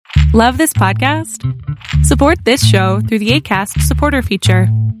Love this podcast? Support this show through the Acast supporter feature.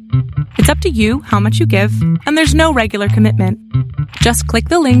 It's up to you how much you give, and there's no regular commitment. Just click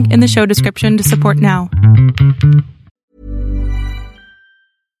the link in the show description to support now.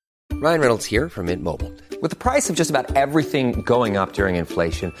 Ryan Reynolds here from Mint Mobile. With the price of just about everything going up during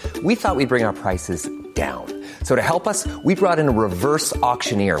inflation, we thought we'd bring our prices down. So to help us, we brought in a reverse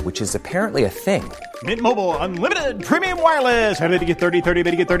auctioneer, which is apparently a thing. Mint Mobile Unlimited Premium Wireless. How to get 30, 30,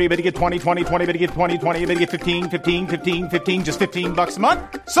 how to get 30, how to get 20, 20, 20, how to get 20, 20, how to get 15, 15, 15, 15, just $15 a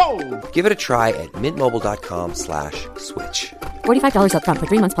month? Sold! Give it a try at mintmobile.com/switch. $45 up front for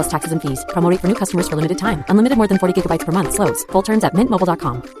 3 months plus taxes and fees. Promo rate for new customers for limited time. Unlimited more than 40 gigabytes per month. Slows full terms at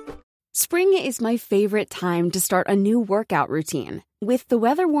mintmobile.com. Spring is my favorite time to start a new workout routine. With the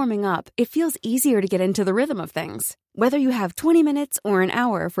weather warming up, it feels easier to get into the rhythm of things. Whether you have 20 minutes or an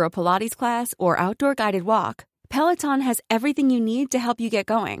hour for a Pilates class or outdoor guided walk, Peloton has everything you need to help you get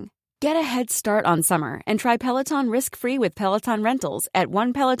going. Get a head start on summer and try Peloton risk-free with Peloton Rentals at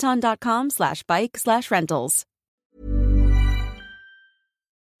onepeloton.com/bike/rentals.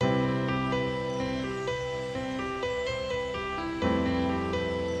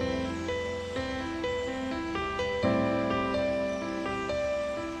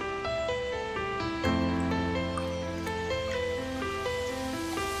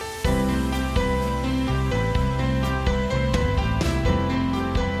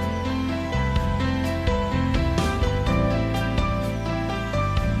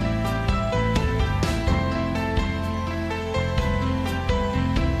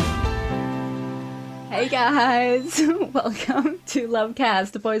 Hey guys, welcome to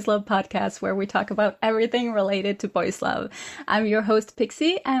Lovecast, the Boys Love podcast, where we talk about everything related to boys love. I'm your host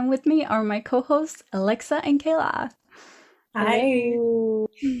Pixie, and with me are my co-hosts Alexa and Kayla. Hi.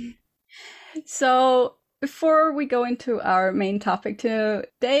 So before we go into our main topic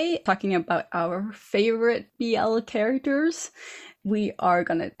today, talking about our favorite BL characters, we are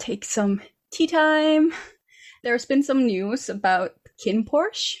gonna take some tea time. There's been some news about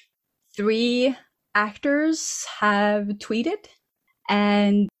KinnPorsche. 3 actors have tweeted,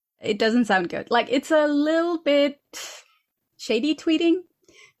 and it doesn't sound good. Like, it's a little bit shady tweeting,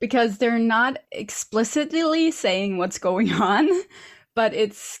 because they're not explicitly saying what's going on, but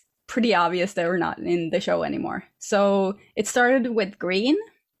it's pretty obvious they're not in the show anymore. So it started with Green,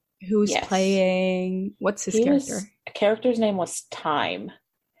 who's playing... What's his character? Character's name was Time.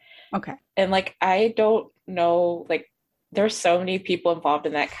 Okay. And, I don't know, there's so many people involved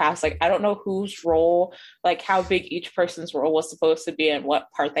in that cast. I don't know whose role, how big each person's role was supposed to be and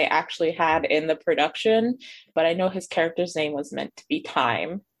what part they actually had in the production. But I know his character's name was meant to be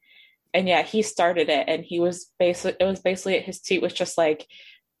Time. And yeah, he started it, and it was basically his tweet was just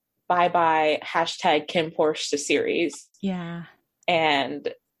bye-bye, #KinnPorsche the series. Yeah.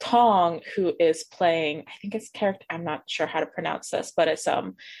 And Tong, who is playing, I think his character, I'm not sure how to pronounce this, but it's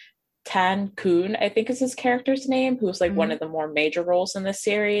Tan Kun, I think is his character's name, who's one of the more major roles in this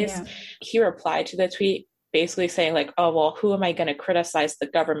series. Yeah. He replied to the tweet basically saying oh, well, who am I going to criticize the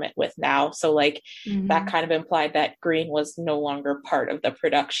government with now? So that kind of implied that Green was no longer part of the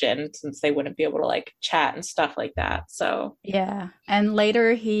production, since they wouldn't be able to chat and stuff like that. So yeah. And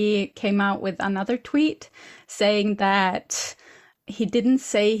later he came out with another tweet saying that he didn't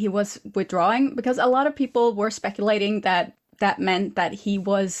say he was withdrawing, because a lot of people were speculating that meant that he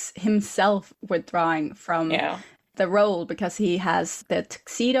was himself withdrawing from the role, because he has the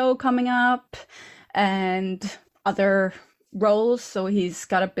Tuxedo coming up and other roles, so he's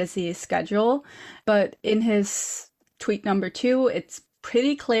got a busy schedule. But in his tweet number 2, it's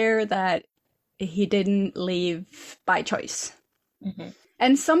pretty clear that he didn't leave by choice. Mm-hmm.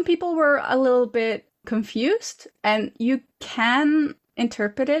 And some people were a little bit confused, and you can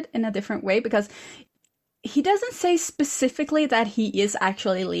interpret it in a different way, because he doesn't say specifically that he is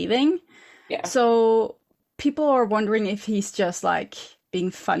actually leaving. Yeah. So people are wondering if he's just being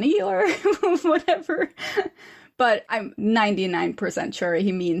funny or whatever. But I'm 99% sure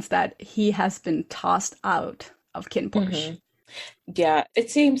he means that he has been tossed out of KinnPorsche. Mm-hmm. Yeah, it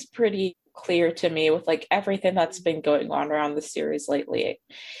seems pretty clear to me with everything that's been going on around the series lately.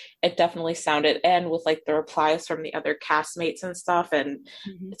 It definitely sounded, and with the replies from the other castmates and stuff, and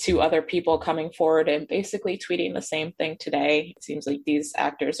 2 other people coming forward and basically tweeting the same thing today. It seems like these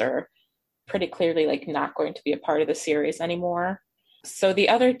actors are pretty clearly not going to be a part of the series anymore. So the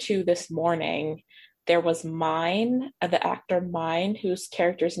other 2 this morning, there was the actor Mine, whose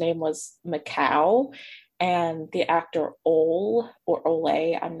character's name was Macau, and the actor Ole, or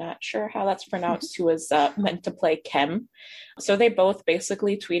Ole, I'm not sure how that's pronounced, who was meant to play Kim. So they both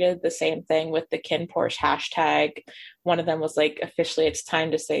basically tweeted the same thing with the Kin Porsche hashtag. One of them was like, officially, it's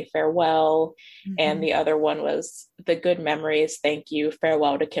time to say farewell. And the other one was the good memories. Thank you.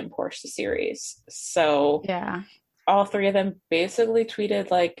 Farewell to Kim Porsche, the series. So Yeah. all three of them basically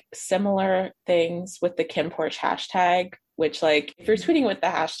tweeted like similar things with the Kim Porsche hashtag, which like if you're tweeting with the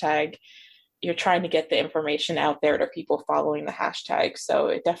hashtag, you're trying to get the information out there to people following the hashtag. So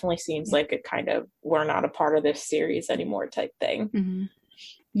it definitely seems like a kind of, we're not a part of this series anymore type thing.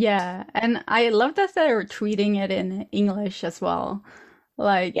 Yeah. And I love that they're tweeting it in English as well.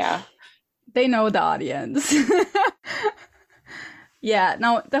 Like, Yeah. they know the audience. Yeah,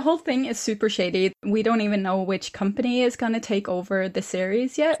 now the whole thing is super shady. We don't even know which company is going to take over the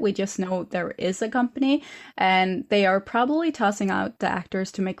series yet. We just know there is a company, and they are probably tossing out the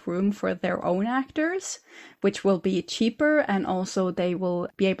actors to make room for their own actors, which will be cheaper, and also they will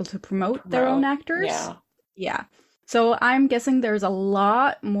be able to promote their own actors. Yeah. Yeah. So I'm guessing there's a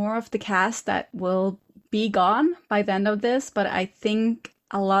lot more of the cast that will be gone by the end of this, but I think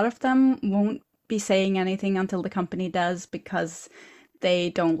a lot of them won't be saying anything until the company does, because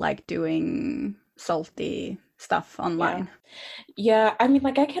they don't like doing salty stuff online. Yeah, I mean,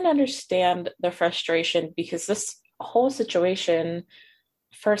 like, I can understand the frustration because this whole situation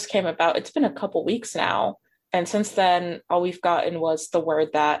first came about. It's been a couple weeks now. And since then, all we've gotten was the word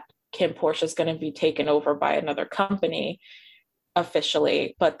that Kim Porsche is going to be taken over by another company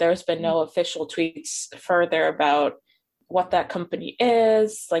officially. But there's been no official tweets further about what that company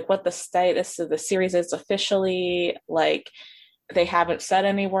is, like what the status of the series is officially. Like, they haven't said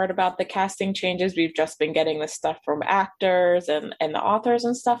any word about the casting changes. We've just been getting this stuff from actors and the authors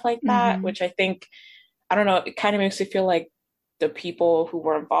and stuff like that, which I think, I don't know, it kind of makes me feel like the people who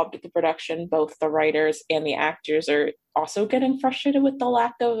were involved with the production, both the writers and the actors, are also getting frustrated with the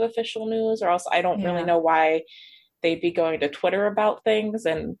lack of official news, or else I don't really know why they'd be going to Twitter about things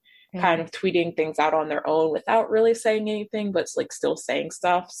and kind of tweeting things out on their own without really saying anything, but it's like still saying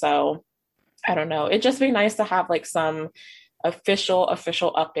stuff. So I don't know. It'd just be nice to have like some official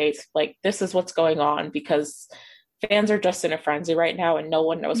updates, like this is what's going on, because fans are just in a frenzy right now and no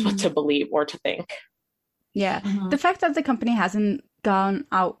one knows what to believe or to think. Yeah. The fact that the company hasn't gone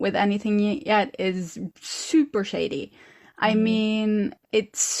out with anything yet is super shady. I mean,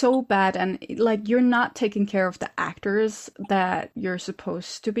 it's so bad, and like, you're not taking care of the actors that you're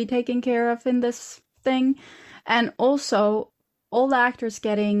supposed to be taking care of in this thing. And also, all the actors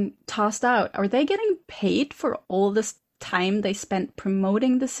getting tossed out, are they getting paid for all this time they spent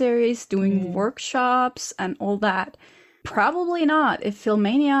promoting the series, doing workshops and all that? Probably not. If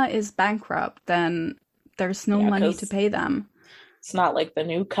Filmania is bankrupt, then there's no money to pay them. It's not like the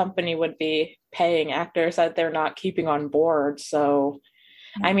new company would be paying actors that they're not keeping on board. So,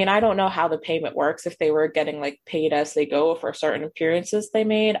 I mean, I don't know how the payment works. If they were getting like paid as they go for certain appearances they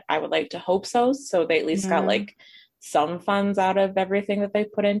made, I would like to hope so. So they at least got like some funds out of everything that they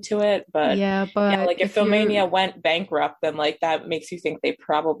put into it. But like if Filmania went bankrupt, then like that makes you think they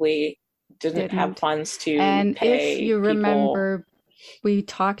probably didn't have funds to pay. If you remember, we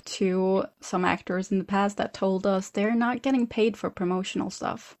talked to some actors in the past that told us they're not getting paid for promotional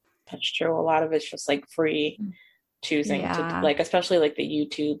stuff. That's true. A lot of it's just like free choosing to, like, especially like the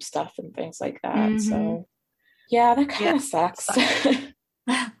YouTube stuff and things like that. So yeah, that kind of sucks.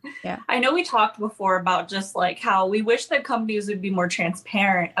 I know we talked before about just like how we wish that companies would be more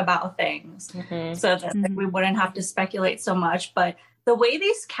transparent about things so that like, we wouldn't have to speculate so much. But the way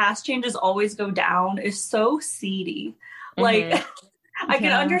these cast changes always go down is so seedy. Like, I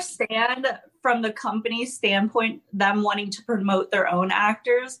can understand from the company's standpoint them wanting to promote their own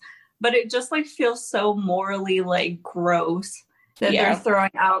actors, but it just like feels so morally like gross that they're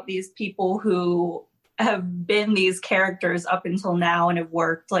throwing out these people who have been these characters up until now and have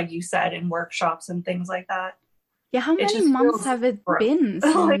worked, like you said, in workshops and things like that. Yeah, how many months have it been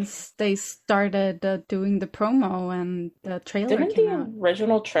since they started doing the promo and the trailer Didn't came the out?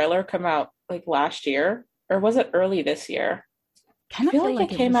 original trailer come out like last year? Or was it early this year? I feel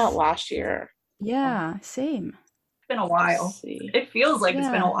like it came out last year. Yeah, same. It's been a while. It feels like it's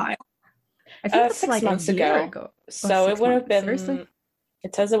been a while. I think it's 6 like months a year ago. ago. So it would have been, Seriously?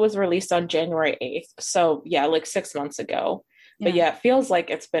 it says it was released on January 8th. So yeah, like 6 months ago. But yeah, it feels like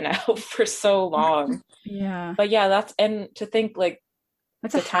it's been out for so long. But yeah, that's, and to think like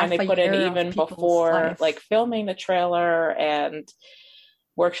that's the time they put in even before like filming the trailer and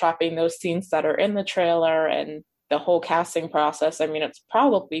workshopping those scenes that are in the trailer and the whole casting process. I mean, it's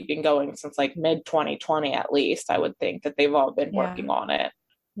probably been going since like mid 2020 at least. I would think that they've all been working on it.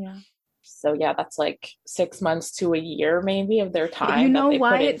 Yeah. So yeah, that's like 6 months to a year maybe of their time. You know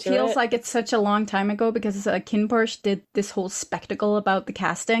why it feels like it's such a long time ago? Because KinnPorsche did this whole spectacle about the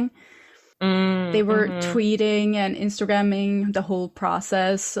casting. They were tweeting and Instagramming the whole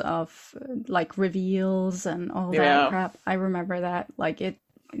process of like reveals and all that crap. I remember that. Like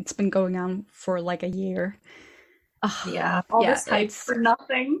it's been going on for like a year. All this hype for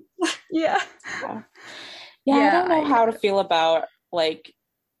nothing. Yeah, I don't know how to feel about like,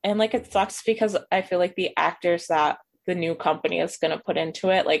 and like it sucks because I feel like the actors that the new company is going to put into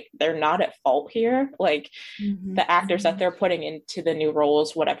it, like they're not at fault here. Like the actors that they're putting into the new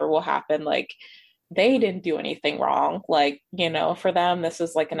roles, whatever will happen, like they didn't do anything wrong. Like, you know, for them, this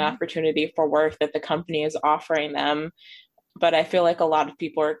is like an opportunity for work that the company is offering them. But I feel like a lot of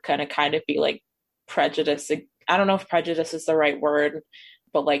people are going to kind of be like prejudiced. I don't know if prejudice is the right word,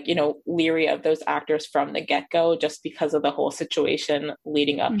 but like, you know, leery of those actors from the get-go just because of the whole situation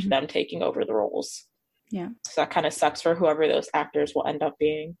leading up to them taking over the roles. Yeah. So that kind of sucks for whoever those actors will end up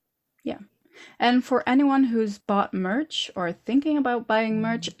being. Yeah. And for anyone who's bought merch or thinking about buying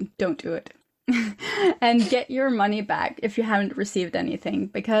merch, don't do it. And get your money back if you haven't received anything,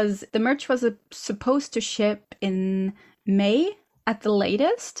 because the merch was supposed to ship in May at the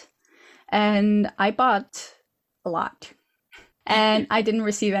latest. And I bought a lot and I didn't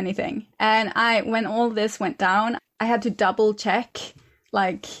receive anything. And when all this went down, I had to double check,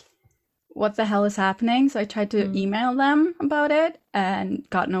 like, what the hell is happening? So I tried to email them about it and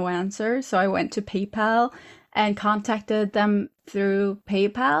got no answer. So I went to PayPal and contacted them through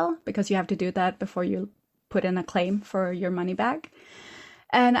PayPal, because you have to do that before you put in a claim for your money back.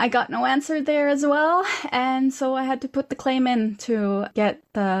 And I got no answer there as well. And so I had to put the claim in to get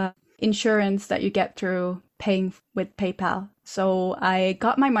the insurance that you get through paying with PayPal. So I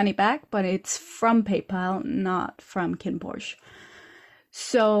got my money back, but it's from PayPal, not from KinnPorsche.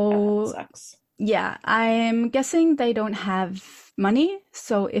 So, that sucks. Yeah, I'm guessing they don't have money.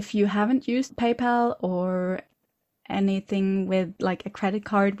 So if you haven't used PayPal or anything with like a credit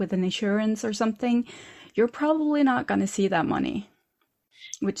card with an insurance or something, you're probably not going to see that money,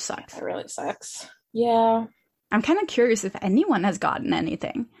 which sucks. That really sucks. Yeah. I'm kind of curious if anyone has gotten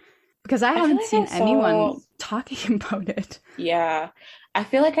anything, because I haven't seen anyone talking about it. Yeah. I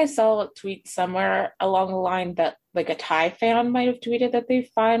feel like I saw a tweet somewhere along the line that like a Thai fan might have tweeted that they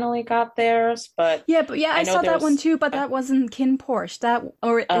finally got theirs, but I saw that one too, but that wasn't KinnPorsche.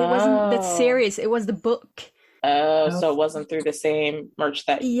 It wasn't that series, it was the book. So it wasn't through the same merch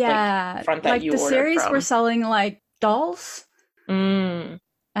that front that like you the ordered series from. were selling like dolls and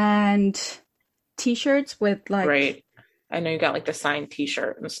t-shirts with like right. I know you got like the signed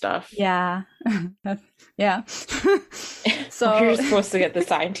t-shirt and stuff. Yeah. Yeah. So you're supposed to get the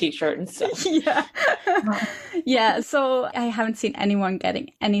signed t-shirt and stuff. Yeah. Yeah, so I haven't seen anyone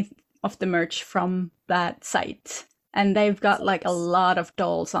getting any of the merch from that site. And they've got like a lot of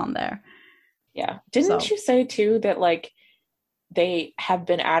dolls on there. Yeah. Didn't you say too that like they have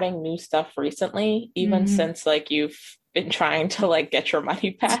been adding new stuff recently, even since like you've been trying to like get your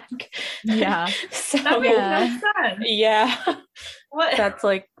money back? Yeah. So that makes no sense. Yeah. What? That's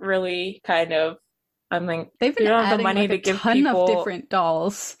like really kind of, I'm like, they've been adding adding money like to a give ton people of different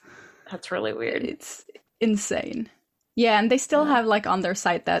dolls. That's really weird. It's insane. Yeah, and they still have like on their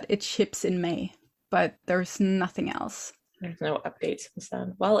site that it ships in May, but there's nothing else. There's no updates since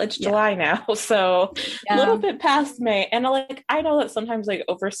then. Well, it's July now, so a little bit past May. And like, I know that sometimes like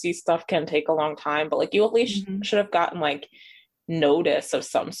overseas stuff can take a long time, but like you at least should have gotten like notice of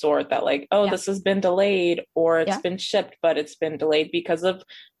some sort that like, this has been delayed, or it's been shipped, but it's been delayed because of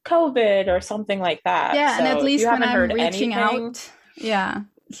COVID or something like that. Yeah, so and at least when I'm reaching anything, out,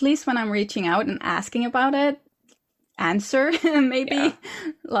 at least when I'm reaching out and asking about it, answer maybe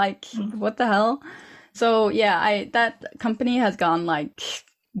like what the hell. So yeah, that company has gone like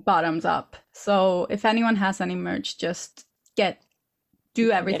bottoms up. So if anyone has any merch, just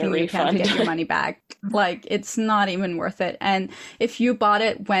do everything you can to get your money back. Like, it's not even worth it. And if you bought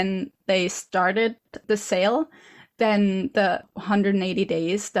it when they started the sale, then the 180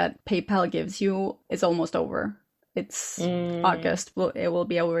 days that PayPal gives you is almost over. It's August. It will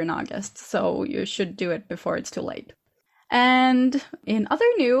be over in August. So you should do it before it's too late. And in other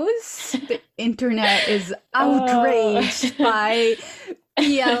news, the internet is outraged by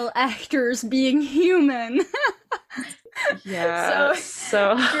BL actors being human. Yeah.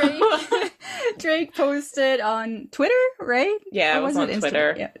 So Drake posted on Twitter, right? Yeah, it was on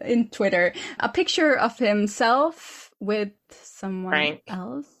Twitter. Yeah, in Twitter, a picture of himself with someone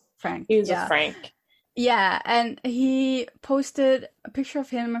else. Frank. He was a Frank. Yeah, and he posted a picture of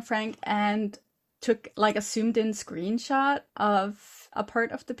him and Frank and took like a zoomed in screenshot of a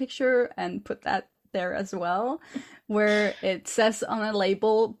part of the picture and put that there as well, where it says on a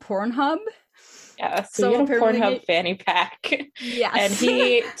label Pornhub. Yeah, so he had a Pornhub fanny pack. Yes. And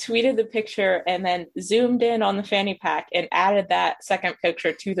he tweeted the picture and then zoomed in on the fanny pack and added that second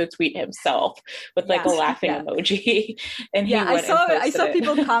picture to the tweet himself with like a laughing emoji. And he went I saw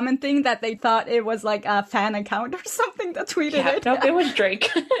people commenting that they thought it was like a fan account or something that tweeted it. No, it was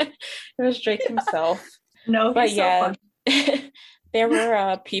Drake. It was Drake himself. No, but so there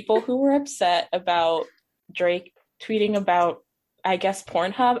were people who were upset about Drake tweeting about, I guess,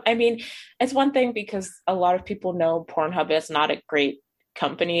 Pornhub. I mean, it's one thing because a lot of people know Pornhub is not a great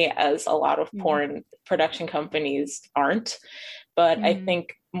company, as a lot of porn production companies aren't. But I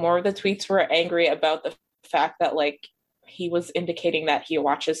think more of the tweets were angry about the fact that like he was indicating that he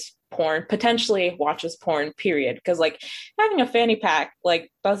potentially watches porn, period. Because like having a fanny pack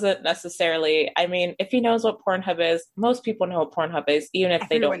like doesn't necessarily, I mean, if he knows what Pornhub is, most people know what Pornhub is, even if Everyone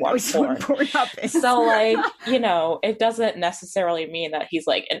they don't watch porn. So like, you know, it doesn't necessarily mean that he's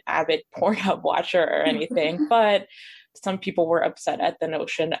like an avid Pornhub watcher or anything. But some people were upset at the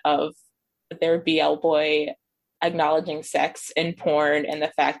notion of their BL boy acknowledging sex in porn and the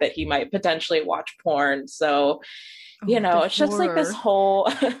fact that he might potentially watch porn. So you know, it's just like this whole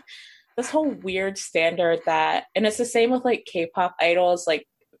weird standard that, and it's the same with like K-pop idols. Like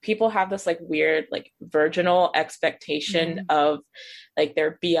people have this like weird, like virginal expectation of like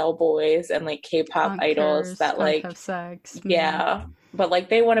their BL boys and like K-pop idols that like have sex. Yeah. But like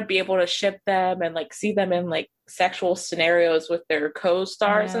they want to be able to ship them and like see them in like sexual scenarios with their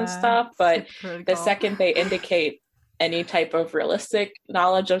co-stars and stuff. But the second they indicate any type of realistic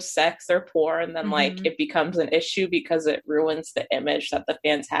knowledge of sex or porn, then like it becomes an issue because it ruins the image that the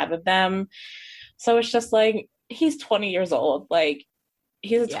fans have of them. So it's just like, he's 20 years old. Like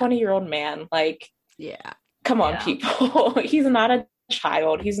he's a 20-year-old man. Like, come on, people. He's not a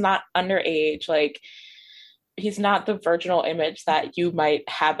child. He's not underage. Like he's not the virginal image that you might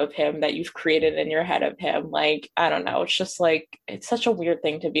have of him, that you've created in your head of him. Like, I don't know. It's just like, it's such a weird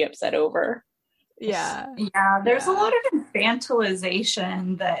thing to be upset over. There's a lot of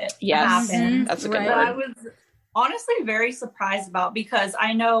infantilization that happens. That's a good word. I was honestly very surprised about, because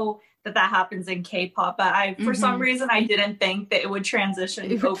I know that happens in K-pop, but for some reason I didn't think that it would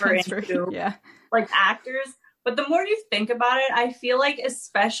transition over into like actors. But the more you think about it, I feel like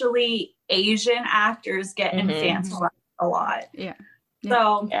especially Asian actors get infantilized a lot.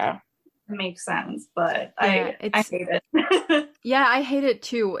 So it makes sense, but I hate it. I hate it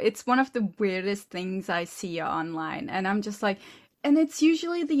too. It's one of the weirdest things I see online, and I'm just like, and it's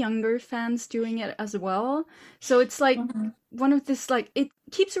usually the younger fans doing it as well. So it's like one of this, like, it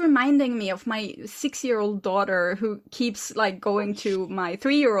keeps reminding me of my 6-year-old daughter who keeps like going to my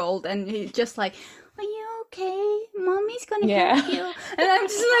 3-year-old, and he's just like, are you okay? Mommy's gonna help you. And I'm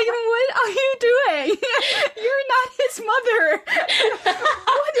just like, what are you doing? You're not his mother.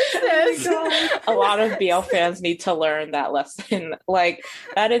 What is this? A lot of BL fans need to learn that lesson. Like,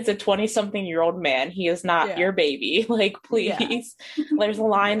 that is a 20-something-year-old man. He is not your baby. Like, please. There's a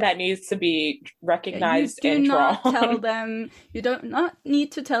line that needs to be recognized and drawn. You do not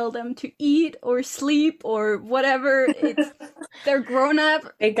need to tell them to eat or sleep or whatever. They're grown-up,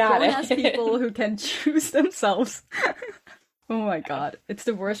 grown-ass people who can choose themselves. Oh my god. It's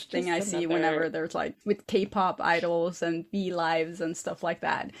the worst thing I see whenever there's like with K-pop idols and V-Lives and stuff like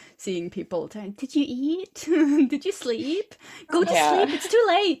that. Seeing people saying, did you eat? Did you sleep? Go to sleep, it's too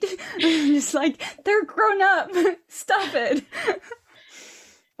late. Just like, they're grown up. Stop it.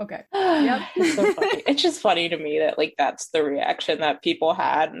 Okay. It's so funny. It's just funny to me that like that's the reaction that people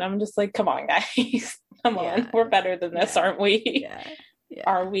had, and I'm just like, come on, guys. Come on. We're better than this, aren't we?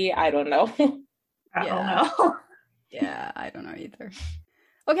 Are we? I don't know. I don't know. I don't know either.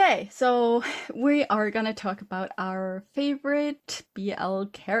 Okay, so we are gonna talk about our favorite BL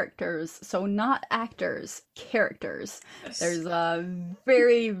characters. So not actors, characters. Yes. There's a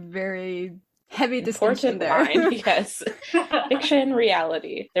very, very heavy distinction there. Line, yes. Fiction,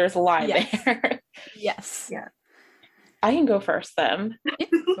 reality. There's a line there. Yes. Yeah. I can go first then.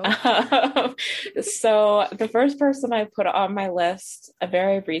 So the first person I put on my list, a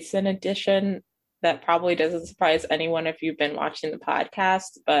very recent addition that probably doesn't surprise anyone if you've been watching the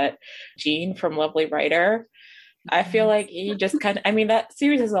podcast, but Gene from Lovely Writer. I feel like he just kind of, I mean, that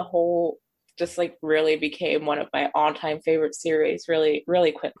series as a whole just like really became one of my all-time favorite series really,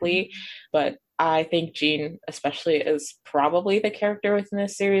 really quickly. But I think Gene especially is probably the character within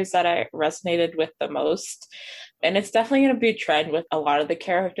this series that I resonated with the most. And it's definitely going to be a trend with a lot of the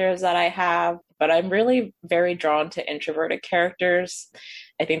characters that I have, but I'm really very drawn to introverted characters.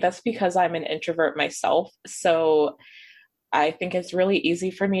 I think that's because I'm an introvert myself. So I think it's really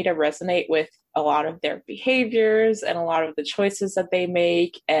easy for me to resonate with a lot of their behaviors and a lot of the choices that they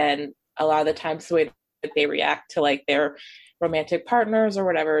make, and a lot of the times the way that they react to like their romantic partners or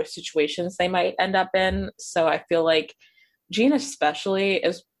whatever situations they might end up in. So I feel like Gene especially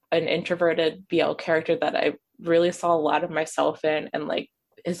is an introverted BL character that I really saw a lot of myself in, and like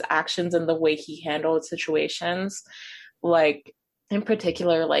his actions and the way he handled situations. Like in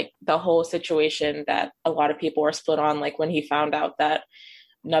particular, like the whole situation that a lot of people were split on, like when he found out that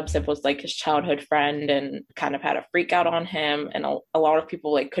Nubsip was like his childhood friend and kind of had a freak out on him. And a lot of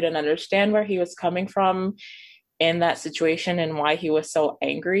people like couldn't understand where he was coming from in that situation and why he was so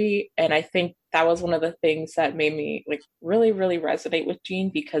angry. And I think that was one of the things that made me like really, really resonate with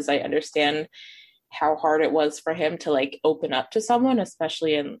Gene, because I understand how hard it was for him to like open up to someone,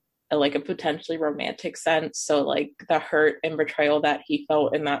 especially in like a potentially romantic sense. So like the hurt and betrayal that he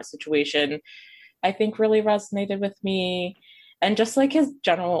felt in that situation, I think really resonated with me. And just like his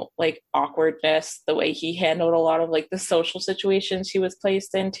general like awkwardness, the way he handled a lot of like the social situations he was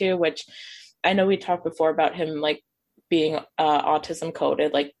placed into, which I know we talked before about him like being autism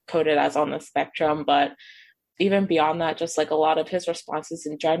coded, like coded as on the spectrum, but even beyond that, just like a lot of his responses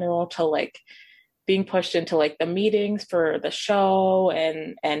in general to like being pushed into like the meetings for the show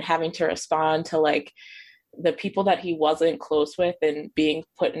and having to respond to like the people that he wasn't close with and being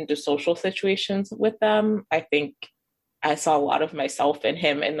put into social situations with them. I think I saw a lot of myself in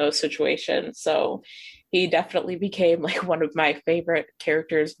him in those situations. So he definitely became like one of my favorite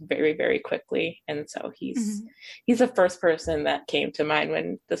characters very, very quickly. And so he's the first person that came to mind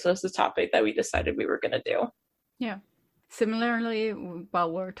when this was the topic that we decided we were going to do. Yeah. Similarly,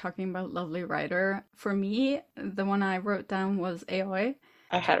 while we're talking about Lovely Writer, for me, the one I wrote down was Aoi.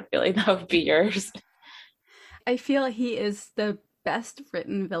 I had a feeling that would be yours. I feel he is the best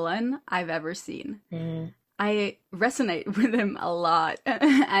written villain I've ever seen. I resonate with him a lot,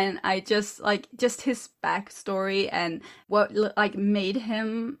 and I just his backstory and what like made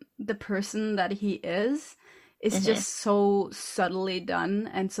him the person that he is just so subtly done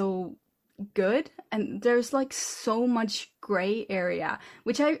and so good. And there's like so much gray area,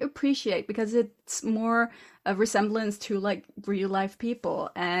 which I appreciate because it's more a resemblance to like real life people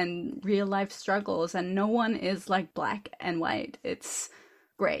and real life struggles, and no one is like black and white. It's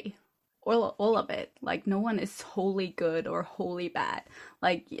gray. All of it. Like no one is wholly good or wholly bad.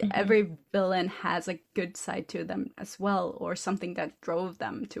 Like every villain has a good side to them as well, or something that drove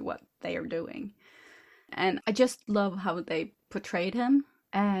them to what they are doing. And I just love how they portrayed him.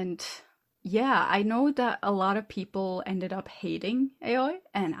 And yeah, I know that a lot of people ended up hating Aoi,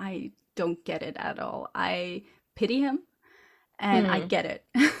 and I don't get it at all. I pity him, and I get it.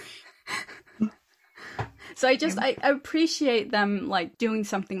 So I appreciate them like doing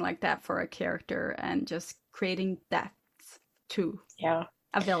something like that for a character and just creating depth to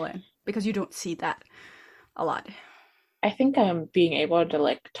a villain, because you don't see that a lot. I think being able to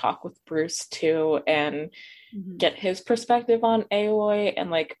like talk with Bruce too and get his perspective on Aoi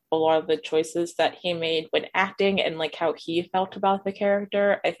and like a lot of the choices that he made when acting and like how he felt about the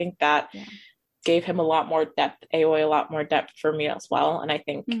character, I think that gave him a lot more depth, Aoi a lot more depth for me as well. And I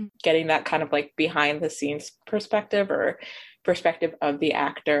think getting that kind of like behind the scenes perspective or perspective of the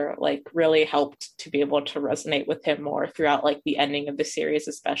actor like really helped to be able to resonate with him more throughout like the ending of the series,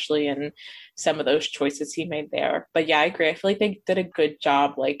 especially, and some of those choices he made there. But yeah, I agree. I feel like they did a good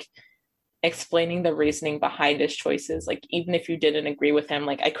job like explaining the reasoning behind his choices. Like even if you didn't agree with him,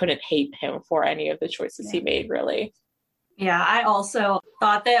 like I couldn't hate him for any of the choices he made, really. Yeah, I also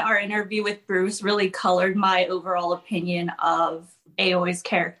thought that our interview with Bruce really colored my overall opinion of Aoi's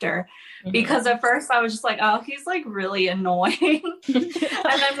character. Because at first I was just like, oh, he's like really annoying. And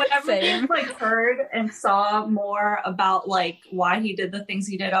then whenever I like heard and saw more about like why he did the things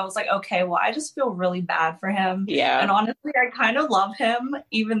he did, I was like, okay, well, I just feel really bad for him. Yeah. And honestly, I kind of love him,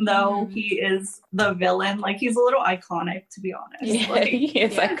 even though he is the villain. Like he's a little iconic, to be honest. Yeah, like, he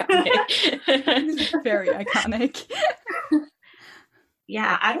is iconic. Very iconic.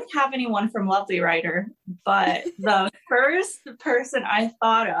 Yeah, I don't have anyone from Lovely Writer, but the first person I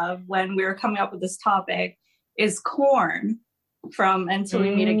thought of when we were coming up with this topic is Korn from Until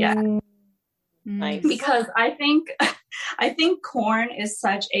We Meet Again. Nice. Because I think Korn is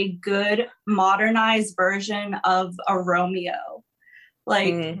such a good modernized version of a Romeo.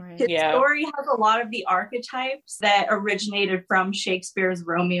 Like his story has a lot of the archetypes that originated from Shakespeare's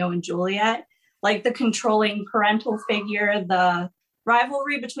Romeo and Juliet, like the controlling parental figure, the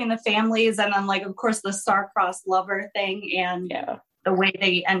rivalry between the families, and then like of course the star-crossed lover thing and the way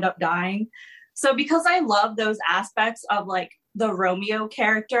they end up dying. So because I love those aspects of like the Romeo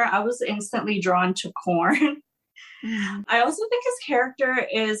character, I was instantly drawn to Korn. I also think his character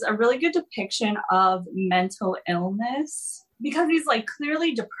is a really good depiction of mental illness because he's like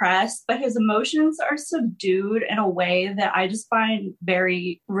clearly depressed, but his emotions are subdued in a way that I just find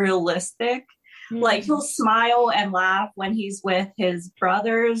very realistic. Like he'll smile and laugh when he's with his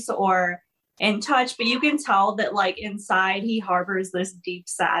brothers or in touch, but you can tell that like inside he harbors this deep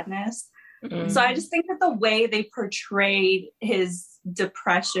sadness. So I just think that the way they portrayed his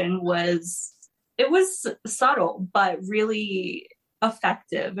depression was subtle, but really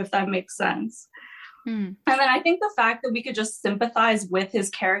effective, if that makes sense. And then I think the fact that we could just sympathize with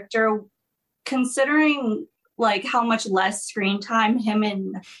his character, considering like how much less screen time him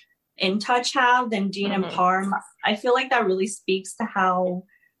and In Touch have than Dean and Parm, I feel like that really speaks to how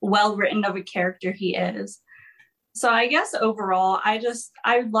well written of a character he is. So I guess overall, I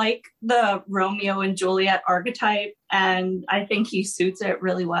like the Romeo and Juliet archetype, and I think he suits it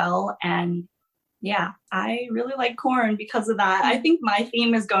really well. And yeah, I really like Corin because of that. I think my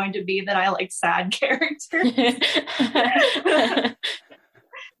theme is going to be that I like sad characters.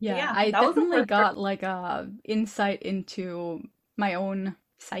 Yeah, I definitely got like a insight into my own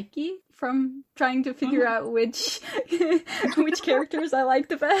psyche from trying to figure out which characters I like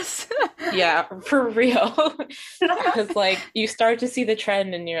the best. Yeah, for real. Because like you start to see the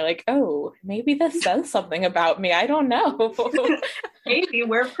trend and you're like, oh, maybe this says something about me. I don't know. Maybe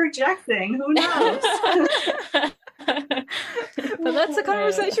we're projecting. Who knows? But that's a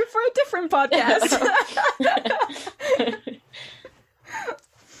conversation for a different podcast.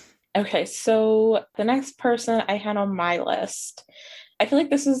 Okay, so the next person I had on my list, I feel like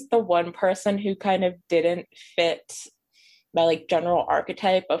this is the one person who kind of didn't fit my like general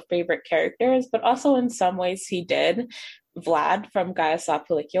archetype of favorite characters, but also in some ways he did. Vlad from Gaius La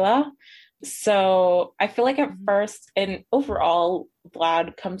Película. So I feel like at first and overall,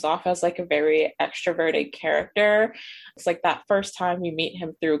 Vlad comes off as like a very extroverted character. It's like that first time you meet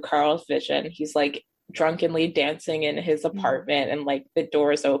him through Carl's vision, he's like drunkenly dancing in his apartment and like the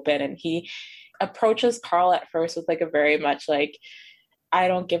doors open, and he approaches Carl at first with like a very much like, I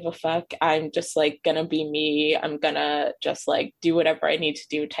don't give a fuck, I'm just like gonna be me, I'm gonna just like do whatever I need to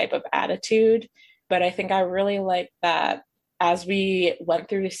do type of attitude. But I think I really like that as we went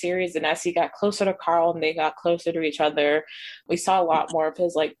through the series and as he got closer to Carl and they got closer to each other, we saw a lot more of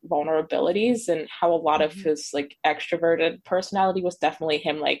his like vulnerabilities and how a lot of his like extroverted personality was definitely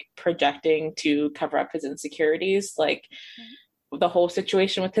him like projecting to cover up his insecurities, like the whole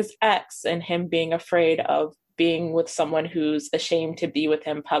situation with his ex and him being afraid of being with someone who's ashamed to be with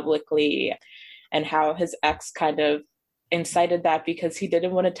him publicly, and how his ex kind of incited that because he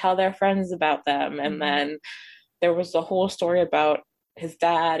didn't want to tell their friends about them. And then there was the whole story about his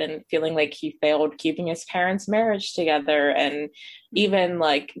dad and feeling like he failed keeping his parents' marriage together, and even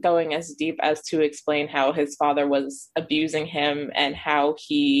like going as deep as to explain how his father was abusing him and how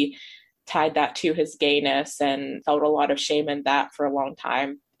he tied that to his gayness and felt a lot of shame in that for a long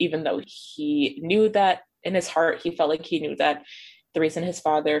time, even though he knew that in his heart, he felt like he knew that the reason his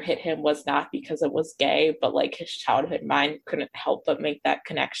father hit him was not because it was gay, but like his childhood mind couldn't help but make that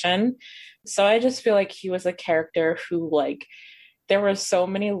connection. So I just feel like he was a character who like, there were so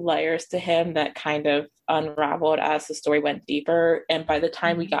many layers to him that kind of unraveled as the story went deeper. And by the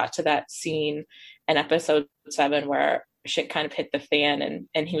time we got to that scene in episode 7 where shit kind of hit the fan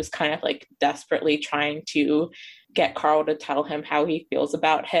and he was kind of like desperately trying to get Carl to tell him how he feels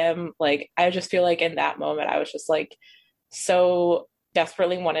about him, like I just feel like in that moment I was just like so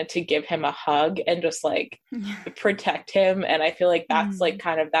desperately wanted to give him a hug and just like protect him. And I feel like that's like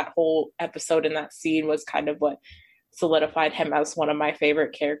kind of that whole episode in that scene was kind of what solidified him as one of my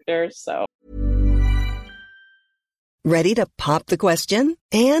favorite characters. So ready to pop the question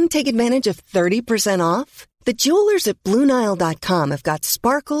and take advantage of 30% off? The jewelers at BlueNile.com have got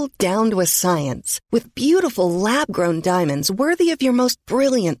sparkle down to a science with beautiful lab-grown diamonds worthy of your most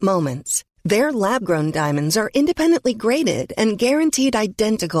brilliant moments. Their lab-grown diamonds are independently graded and guaranteed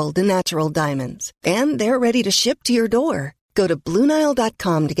identical to natural diamonds. And they're ready to ship to your door. Go to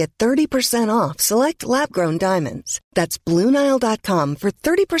BlueNile.com to get 30% off select lab-grown diamonds. That's BlueNile.com for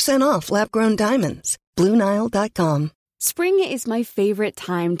 30% off lab-grown diamonds. BlueNile.com. Spring is my favorite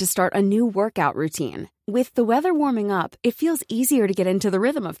time to start a new workout routine. With the weather warming up, it feels easier to get into the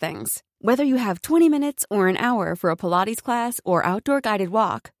rhythm of things. Whether you have 20 minutes or an hour for a Pilates class or outdoor guided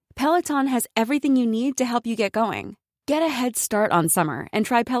walk, Peloton has everything you need to help you get going. Get a head start on summer and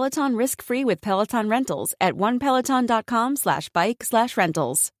try Peloton risk-free with Peloton Rentals at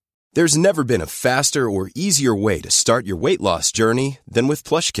onepeloton.com/bike/rentals. There's never been a faster or easier way to start your weight loss journey than with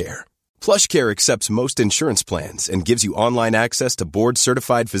PlushCare. PlushCare accepts most insurance plans and gives you online access to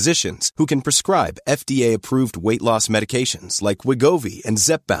board-certified physicians who can prescribe FDA-approved weight loss medications like Wegovy and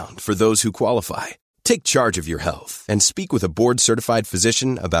Zepbound for those who qualify. Take charge of your health and speak with a board-certified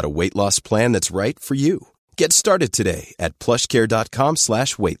physician about a weight loss plan that's right for you. Get started today at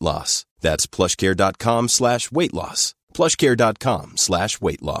plushcare.com/weight-loss. That's plushcare.com/weight-loss.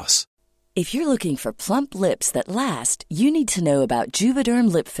 plushcare.com/weight-loss. If you're looking for plump lips that last, you need to know about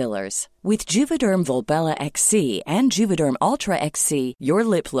Juvederm lip fillers. With Juvederm Volbella XC and Juvederm Ultra XC, your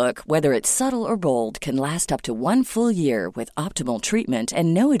lip look, whether it's subtle or bold, can last up to 1 full year with optimal treatment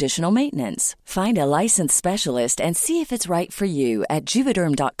and no additional maintenance. Find a licensed specialist and see if it's right for you at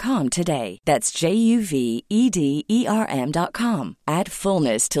Juvederm.com today. That's JUVEDERM.com. Add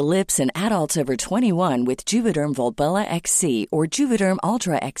fullness to lips in adults over 21 with Juvederm Volbella XC or Juvederm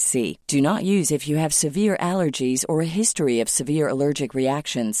Ultra XC. Do not use if you have severe allergies or a history of severe allergic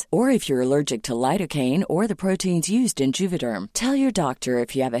reactions, or if you're allergic to lidocaine or the proteins used in Juvederm. Tell your doctor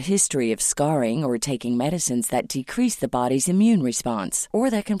if you have a history of scarring or taking medicines that decrease the body's immune response or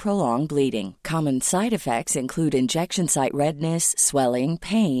that can prolong bleeding. Common side effects include injection site redness, swelling,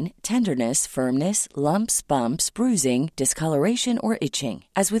 pain, tenderness, firmness, lumps, bumps, bruising, discoloration, or itching.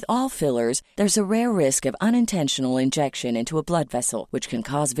 As with all fillers, there's a rare risk of unintentional injection into a blood vessel, which can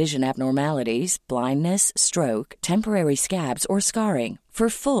cause vision abnormalities, blindness, stroke, temporary scabs, or scarring. For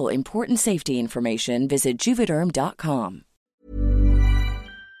full important safety information, visit Juvederm.com.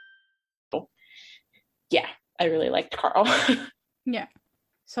 Yeah, I really liked Carl. Yeah.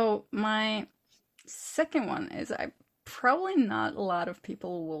 So my second one is probably not a lot of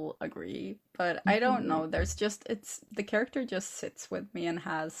people will agree, but I don't know. There's just, the character just sits with me and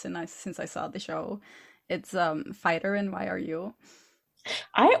has since I saw the show. It's Fighter in Why Are You?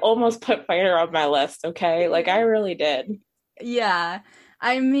 I almost put Fighter on my list, okay? Like, I really did. Yeah.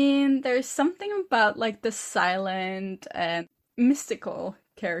 I mean, there's something about, like, the silent and mystical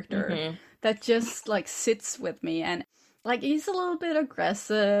character that just, like, sits with me. And, like, he's a little bit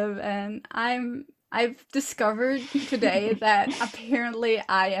aggressive, and I've discovered today that apparently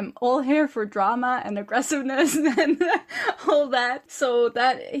I am all here for drama and aggressiveness and all that. So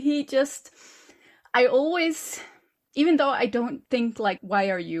that he just... I always... Even though I don't think, like, Why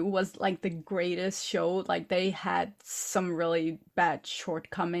Are You was, like, the greatest show, like, they had some really bad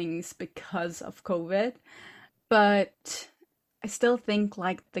shortcomings because of COVID, but I still think,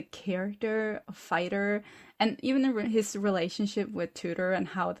 like, the character of Fighter, and even his relationship with Tudor and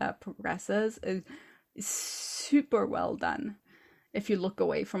how that progresses is super well done, if you look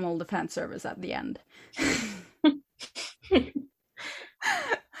away from all the fan service at the end.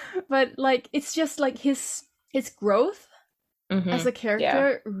 But, like, it's just, like, his growth as a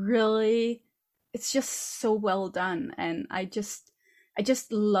character really, it's just so well done, and I just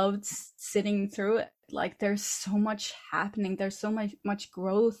loved sitting through it. Like, there's so much happening, there's so much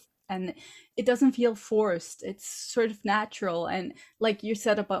growth, and it doesn't feel forced. It's sort of natural, and like you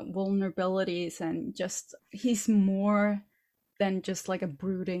said about vulnerabilities, and just he's more than just like a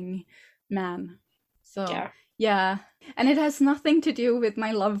brooding man. So yeah. And it has nothing to do with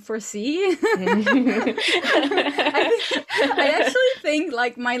my love for C. I actually think,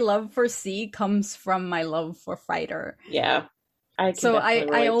 like, my love for C comes from my love for Fighter. Yeah. I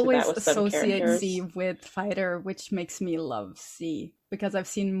always associate C with Fighter, which makes me love C, because I've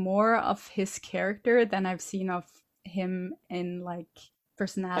seen more of his character than I've seen of him in, like,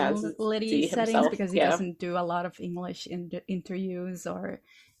 personality settings, himself, because he doesn't do a lot of English interviews or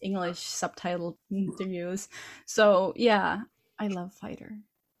English subtitled interviews. So yeah, I love Fighter.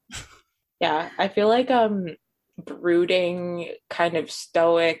 Yeah, I feel like brooding, kind of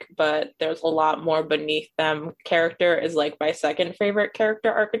stoic, but there's a lot more beneath them character is, like, my second favorite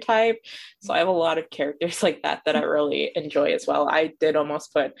character archetype. So I have a lot of characters like that I really enjoy as well. I did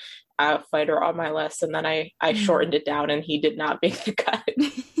almost put Fighter on my list, and then I shortened it down, and he did not make the cut.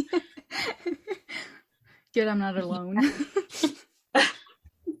 Good, I'm not alone.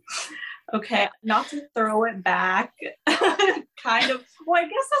 Okay, not to throw it back, kind of. Well, I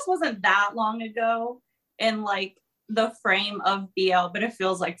guess this wasn't that long ago in, like, the frame of BL, but it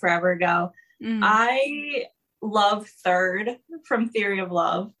feels like forever ago. I love Third from Theory of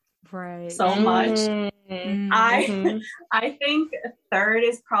Love so much. I think Third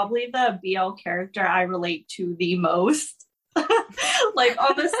is probably the BL character I relate to the most. Like,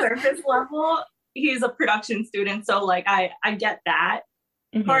 on the surface level, he's a production student, so, like, I get that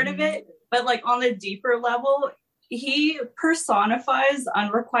part of it. But, like, on a deeper level, he personifies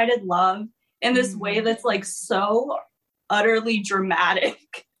unrequited love in this way that's, like, so utterly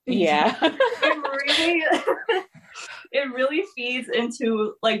dramatic. Yeah. it really feeds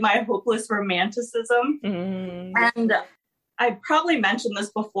into like my hopeless romanticism. And I probably mentioned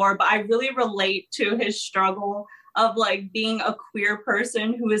this before, but I really relate to his struggle of like being a queer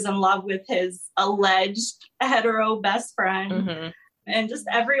person who is in love with his alleged hetero best friend, and just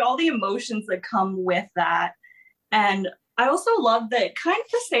all the emotions that come with that. And I also love that kind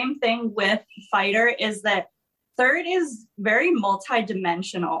of the same thing with Fighter is that Third is very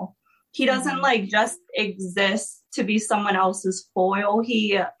multi-dimensional. He doesn't like just exist to be someone else's foil.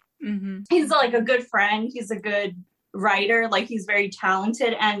 He's like a good friend. He's a good writer. Like he's very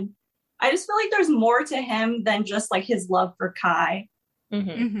talented. And I just feel like there's more to him than just like his love for Kai,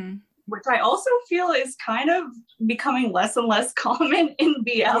 which I also feel is kind of becoming less and less common in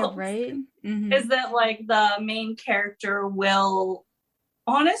BL. Yeah, right? Is that like the main character will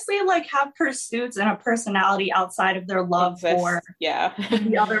honestly like have pursuits and a personality outside of their love for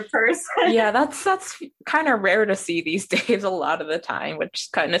the other person. Yeah, that's kind of rare to see these days a lot of the time, which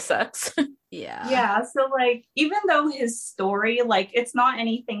kind of sucks. Yeah, so like even though his story, like it's not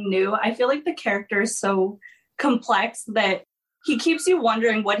anything new, I feel like the character is so complex that he keeps you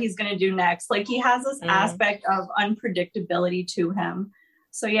wondering what he's going to do next. Like he has this aspect of unpredictability to him.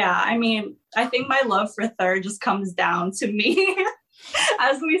 So yeah, I mean, I think my love for Third just comes down to me,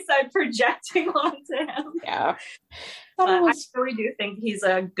 as we said, projecting onto him. Yeah. But I really do think he's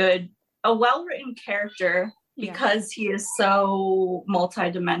a well-written character because he is so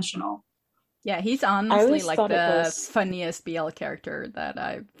multidimensional. Yeah, he's honestly like the funniest BL character that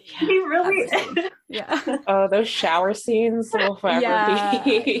I've He really is. Yeah. Oh, those shower scenes will forever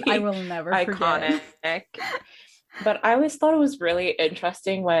be I will never iconic. forget. But I always thought it was really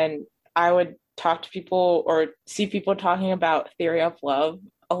interesting when I would talk to people or see people talking about theory of love.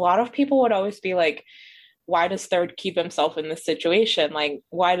 A lot of people would always be like, why does Third keep himself in this situation? Like,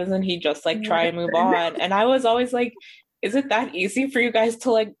 why doesn't he just like try and move on? And I was always like, is it that easy for you guys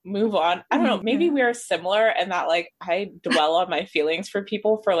to like move on? I don't know. Maybe we are similar in that like I dwell on my feelings for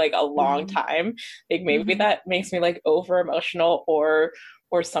people for like a long time. Like maybe that makes me like over emotional or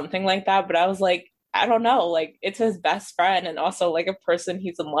something like that. But I was like, I don't know, like it's his best friend and also like a person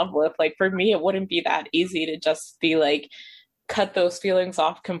he's in love with. Like for me, it wouldn't be that easy to just be like, cut those feelings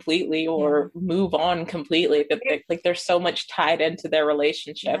off completely or move on completely. Like there's so much tied into their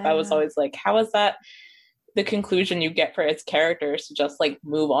relationship. I was always like, how is that the conclusion you get for its characters to just like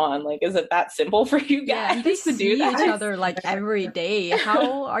move on? Like, is it that simple for you guys they to do see that? each other like every day.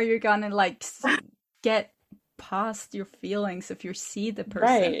 How are you gonna like get past your feelings if you see the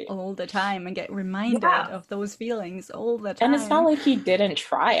person all the time and get reminded of those feelings all the time? And it's not like he didn't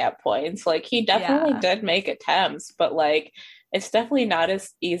try at points. Like he definitely did make attempts, but like it's definitely not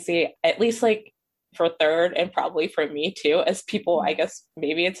as easy, at least like for Third and probably for me too, as people. I guess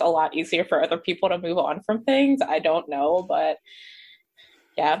maybe it's a lot easier for other people to move on from things. I don't know, but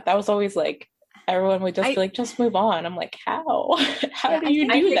yeah, that was always like everyone would just be like, just move on. I'm like, how do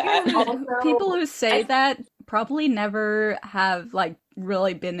you do that? Also, people who say that probably never have like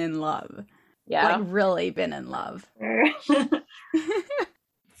really been in love. Like really been in love.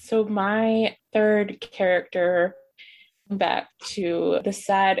 So my third character, back to the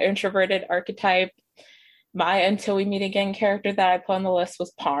sad introverted archetype, my Until We Meet Again character that I put on the list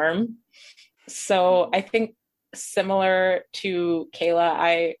was Parm. So I think similar to Kayla,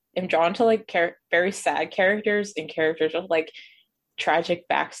 I am drawn to like very sad characters and characters with like tragic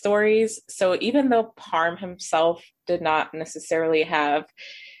backstories. So even though Parm himself did not necessarily have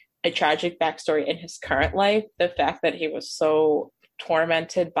a tragic backstory in his current life, the fact that he was so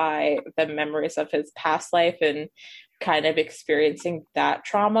tormented by the memories of his past life and kind of experiencing that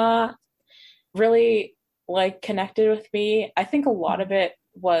trauma really like connected with me. I think a lot of it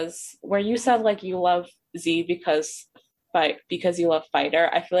was where you said like you love Z because you love Fighter.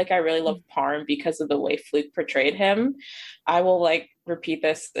 I feel like I really love Parm because of the way Fluke portrayed him. I will like repeat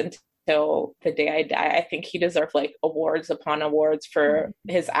this until the day I die. I think he deserved like awards upon awards for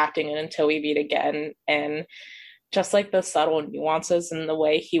his acting in Until We Meet Again, and just like the subtle nuances and the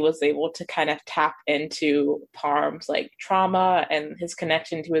way he was able to kind of tap into Parm's like trauma and his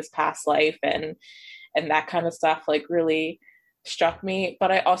connection to his past life and that kind of stuff like really struck me.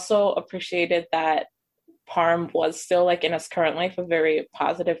 But I also appreciated that Parm was still like in his current life a very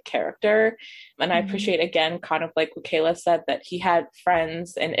positive character. And I appreciate, again, kind of like what Kayla said, that he had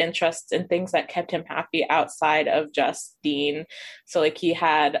friends and interests and things that kept him happy outside of just Dean. So like he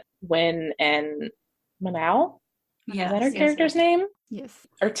had Win and Manao. Is that her character's name? Yes.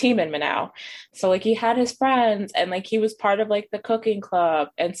 Or Team in Manao. So like he had his friends and like he was part of like the cooking club.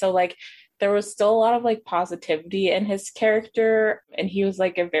 And so like there was still a lot of like positivity in his character. And he was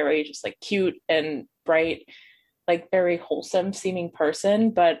like a very just like cute and bright like very wholesome seeming person,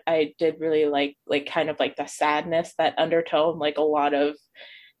 but I did really like kind of like the sadness that undertone, like a lot of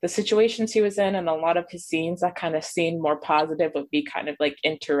the situations he was in and a lot of his scenes that kind of seemed more positive would be kind of like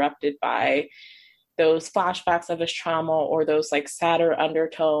interrupted by those flashbacks of his trauma or those like sadder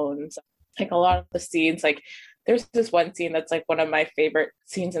undertones. Like a lot of the scenes, like there's this one scene that's like one of my favorite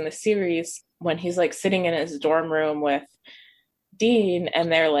scenes in the series when he's like sitting in his dorm room with Dean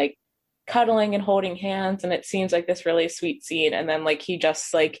and they're like cuddling and holding hands, and it seems like this really sweet scene, and then like he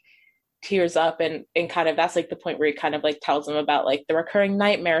just like tears up and kind of that's like the point where he kind of like tells him about like the recurring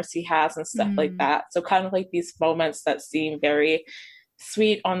nightmares he has and stuff like that. So kind of like these moments that seem very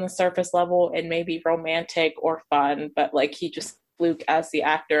sweet on the surface level and maybe romantic or fun, but like he just, Luke as the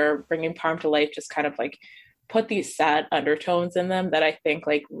actor bringing Parm to life, just kind of like put these sad undertones in them that I think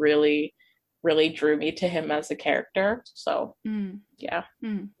like really drew me to him as a character. So yeah.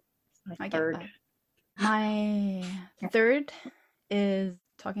 My third. My third is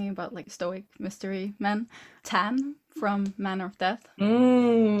talking about like stoic mystery men, Tan from Manner of Death.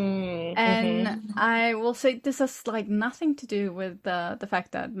 And I will say this has like nothing to do with the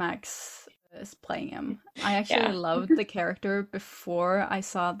fact that Max is playing him. I actually loved the character before I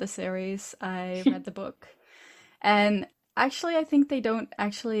saw the series. I read the book. And actually I think they don't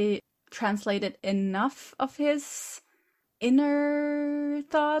actually translate it enough of his inner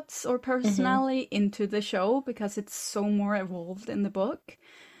thoughts or personality into the show, because it's so more evolved in the book.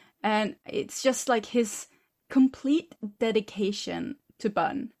 And it's just like his complete dedication to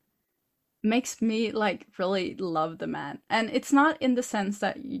Bun makes me like really love the man. And it's not in the sense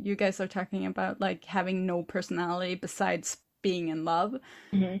that you guys are talking about like having no personality besides being in love.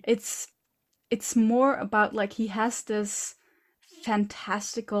 It's more about like he has this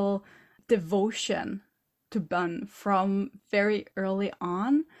fantastical devotion to Bun from very early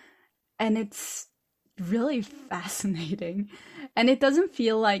on, and it's really fascinating. And it doesn't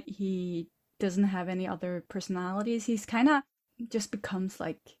feel like he doesn't have any other personalities. He's kind of just becomes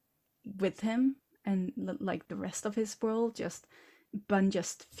like with him, and like the rest of his world, just Bun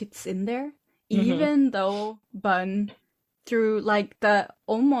just fits in there. Even though Bun, through like the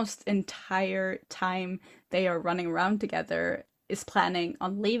almost entire time they are running around together, is planning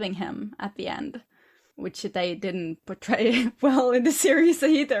on leaving him at the end, which they didn't portray well in the series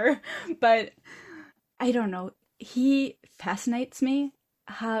either. But I don't know, he fascinates me,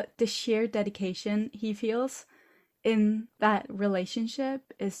 how the sheer dedication he feels in that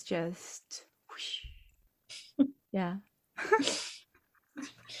relationship is just whoosh. Yeah.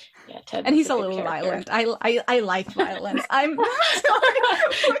 Ted, and he's a little violent. I like violence. I'm sorry.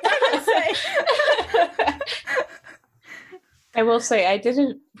 What can I say? I will say I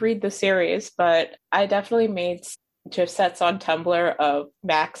didn't read the series, but I definitely made GIF sets on Tumblr of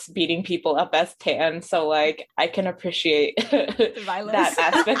Max beating people up as Tan, so like I can appreciate that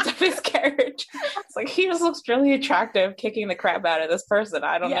aspect of his character. It's like he just looks really attractive kicking the crap out of this person.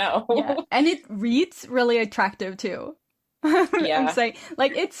 I don't know. Yeah. And it reads really attractive too. I'm saying,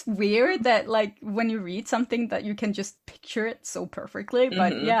 like, it's weird that like when you read something that you can just picture it so perfectly,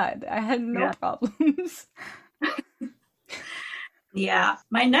 but I had no problems. Yeah,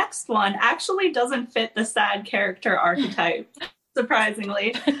 my next one actually doesn't fit the sad character archetype,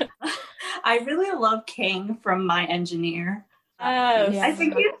 surprisingly. I really love King from My Engineer. I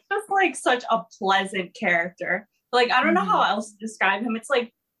think he's just like such a pleasant character. Like, I don't know how else to describe him. It's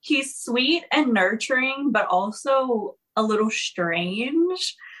like he's sweet and nurturing, but also a little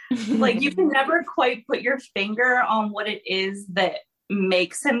strange. Like, you can never quite put your finger on what it is that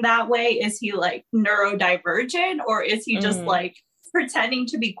makes him that way. Is he like neurodivergent, or is he just like pretending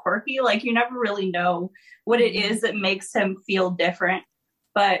to be quirky? Like, you never really know what it is that makes him feel different.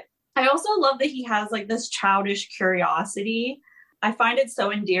 But I also love that he has like this childish curiosity. I find it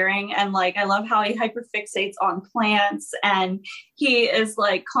so endearing, and like I love how he hyperfixates on plants, and he is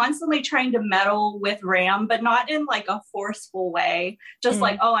like constantly trying to meddle with Ram, but not in like a forceful way. Just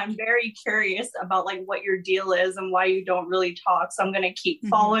like, oh, I'm very curious about like what your deal is and why you don't really talk, so I'm going to keep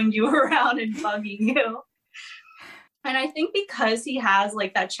following you around and bugging you. And I think because he has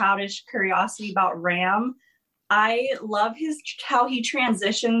like that childish curiosity about Ram, I love how he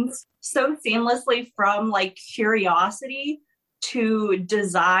transitions so seamlessly from like curiosity to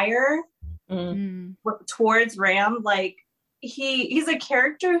desire towards Ram. Like he's a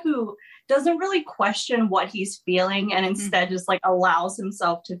character who doesn't really question what he's feeling, and instead just like allows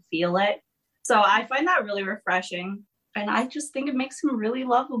himself to feel it. So I find that really refreshing, and I just think it makes him really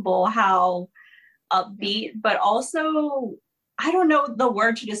lovable, how upbeat, but also, I don't know the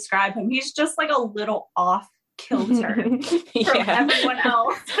word to describe him. He's just like a little off kilter from everyone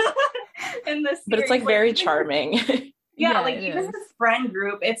else in the But it's like very charming. Like even his friend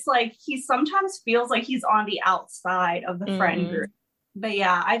group, it's like he sometimes feels like he's on the outside of the friend group. But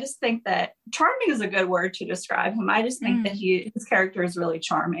yeah, I just think that charming is a good word to describe him. I just think that his character is really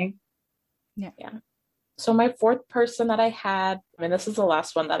charming. Yeah. So my fourth person that I had, I mean, this is the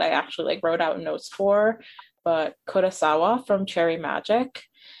last one that I actually like wrote out notes for, but Kurosawa from Cherry Magic.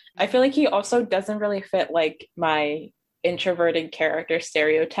 I feel like he also doesn't really fit like my introverted character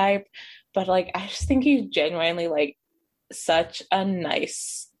stereotype, but like I just think he's genuinely like such a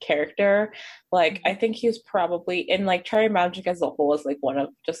nice character. Like I think he's probably in like Cherry Magic as a whole is like one of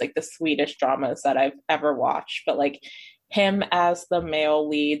just like the sweetest dramas that I've ever watched, but like him as the male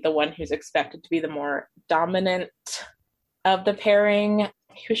lead, the one who's expected to be the more dominant of the pairing,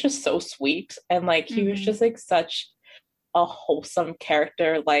 he was just so sweet. And like he was just like such a wholesome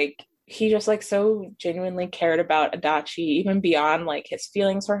character. Like he just like so genuinely cared about Adachi, even beyond like his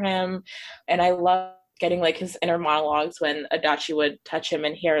feelings for him. And I love getting like his inner monologues when Adachi would touch him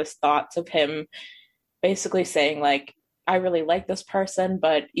and hear his thoughts of him basically saying like, I really like this person,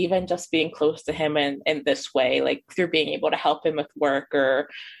 but even just being close to him in this way, like through being able to help him with work or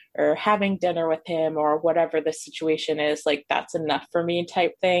having dinner with him or whatever the situation is, like that's enough for me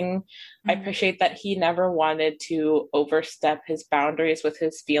type thing. I appreciate that he never wanted to overstep his boundaries with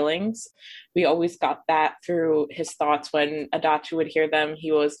his feelings. We always got that through his thoughts when Adachi would hear them.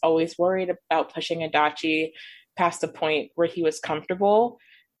 He was always worried about pushing Adachi past a point where he was comfortable.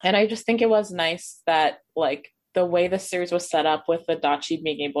 And I just think it was nice that like the way the series was set up with Adachi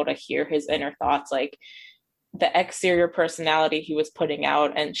being able to hear his inner thoughts, like the exterior personality he was putting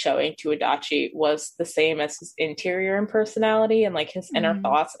out and showing to Adachi was the same as his interior personality and like his inner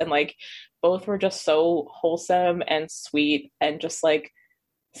thoughts. And like both were just so wholesome and sweet and just like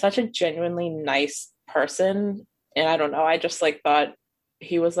such a genuinely nice person. And I don't know, I just like thought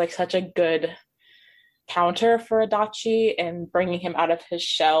he was like such a good counter for Adachi and bringing him out of his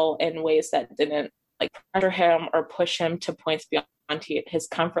shell in ways that didn't like pressure him or push him to points beyond his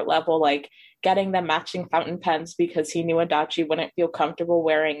comfort level, like getting them matching fountain pens because he knew Adachi wouldn't feel comfortable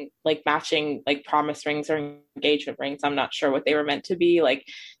wearing like matching like promise rings or engagement rings. I'm not sure what they were meant to be, like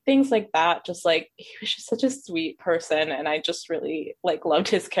things like that. Just like he was just such a sweet person and I just really like loved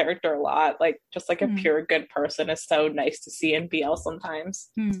his character a lot. Like just like a pure good person is so nice to see in BL sometimes.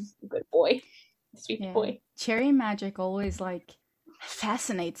 Good boy, sweet boy. Cherry Magic always like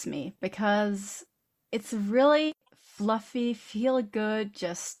fascinates me because it's really fluffy, feel good,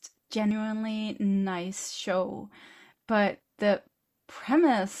 just genuinely nice show. But the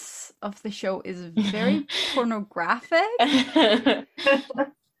premise of the show is very pornographic.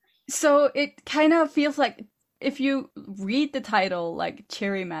 So it kind of feels like if you read the title, like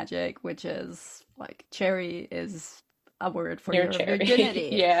Cherry Magic, which is like cherry is a word for your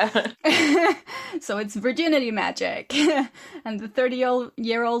virginity. Yeah. So it's virginity magic and the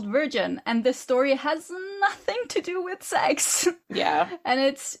 30-year-old virgin. And this story has nothing to do with sex. Yeah. And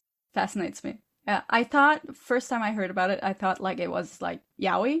it fascinates me. I thought, first time I heard about it, I thought like it was like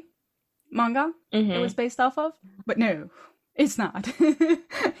yaoi manga it was based off of. But no, it's not.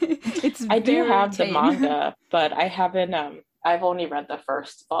 I do have the manga, but I haven't... I've only read the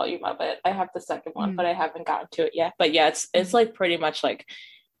first volume of it. I have the second one, but I haven't gotten to it yet. But yeah, it's like pretty much like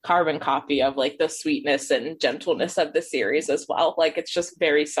carbon copy of like the sweetness and gentleness of the series as well. Like it's just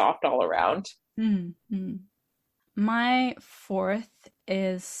very soft all around. My fourth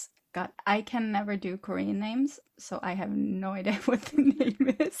is I can never do Korean names, so I have no idea what the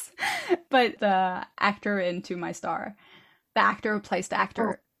name is. But the actor in To My Star, the actor who plays the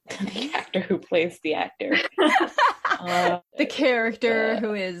actor. The actor who plays the actor. The character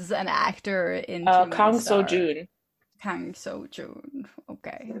who is an actor in Kang So-jun. Kang So-jun.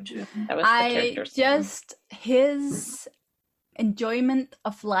 Okay. That was the character's name. His enjoyment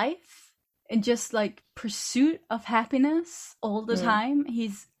of life and just like pursuit of happiness all the time.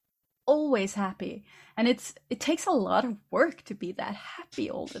 He's always happy. And it takes a lot of work to be that happy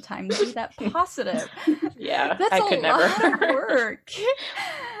all the time, to be that positive. Yeah, that's a lot of work.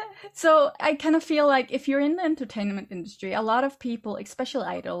 So I kind of feel like if you're in the entertainment industry, a lot of people, especially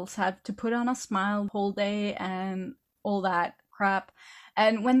idols, have to put on a smile the whole day and all that crap.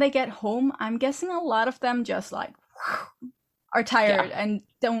 And when they get home, I'm guessing a lot of them just like are tired and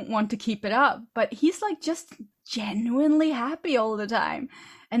don't want to keep it up. But he's like just genuinely happy all the time.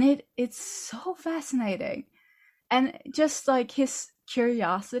 And it's so fascinating. And just like his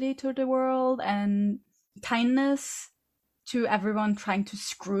curiosity to the world and kindness to everyone trying to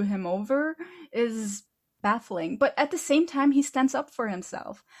screw him over is baffling. But at the same time, he stands up for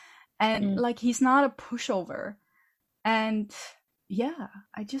himself. And like he's not a pushover. And yeah,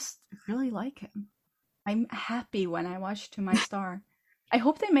 I just really like him. I'm happy when I watch To My Star. I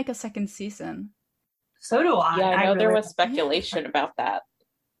hope they make a second season. So do I. Yeah, I know really there was speculation about that.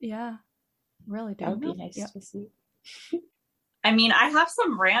 Yeah, really do. That would be nice to see. I mean, I have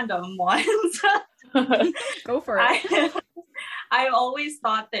some random ones. Go for it. I always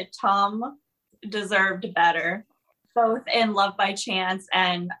thought that Tom deserved better, both in Love by Chance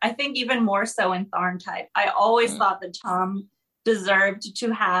and I think even more so in Tharntype. I always thought that Tom deserved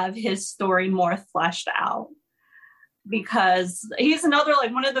to have his story more fleshed out, because he's another,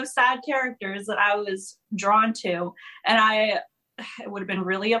 like, one of those sad characters that I was drawn to, and it would have been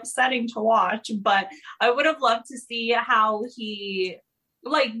really upsetting to watch, but I would have loved to see how he,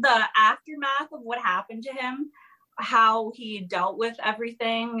 like, the aftermath of what happened to him, how he dealt with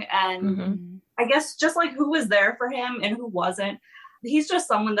everything, and I guess just like who was there for him and who wasn't. He's just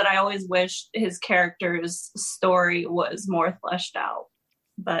someone that I always wished his character's story was more fleshed out.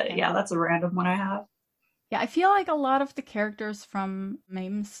 But yeah, that's a random one I have. Yeah, I feel like a lot of the characters from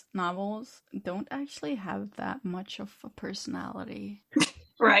Mame's novels don't actually have that much of a personality.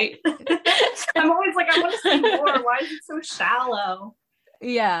 Right. I'm always like, I want to see more. Why is it so shallow?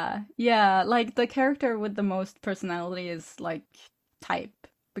 Yeah, like the character with the most personality is like Type,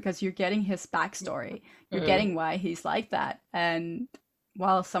 because you're getting his backstory. You're getting why he's like that. And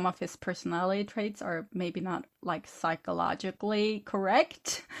while some of his personality traits are maybe not like psychologically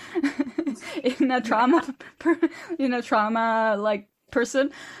correct in a trauma like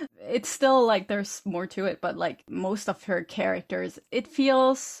person, it's still like there's more to it. But like most of her characters, it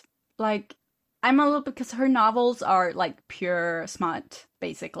feels like I'm a little, because her novels are like pure smut,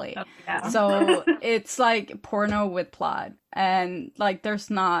 basically. Oh, yeah. So it's like porno with plot, and like there's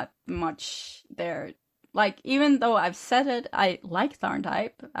not much there. Like, even though I've said it, I like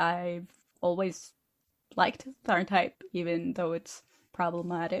Tharntype. I've always liked Tharntype, even though it's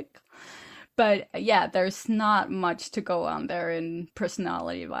problematic. But yeah, there's not much to go on there in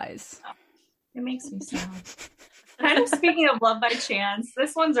personality-wise. It makes me sad. Kind of speaking of Love by Chance,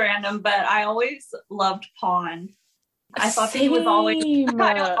 this one's random, but I always loved Pawn. I thought that he was always.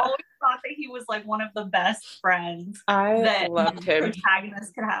 I always thought that he was like one of the best friends I loved him.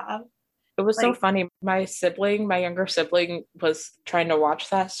 Protagonists could have. It was so funny. My younger sibling, was trying to watch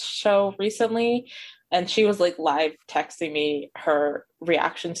that show recently, and she was like live texting me her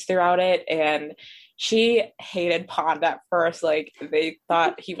reactions throughout it, and she hated Pond at first. Like, they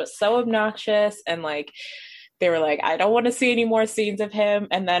thought he was so obnoxious, and like they were like, I don't want to see any more scenes of him.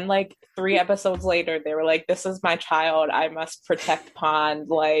 And then like 3 episodes later, they were like, this is my child, I must protect Pond.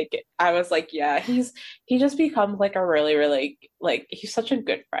 Like, I was like, yeah, he just becomes like a really, really, like, he's such a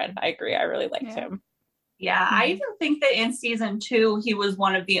good friend. I agree. I really liked him. Yeah, I even think that in season 2, he was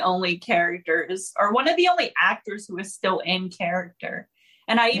one of the only characters, or one of the only actors who was still in character.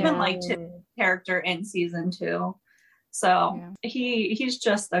 And I even liked his character in season 2. So he's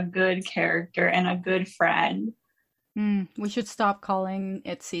just a good character and a good friend. We should stop calling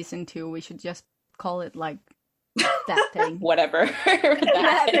it season 2. We should just call it like that thing. Whatever.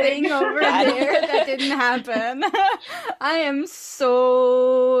 that thing over there that didn't happen. I am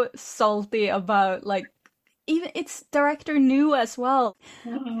so salty about, like, even its director knew as well.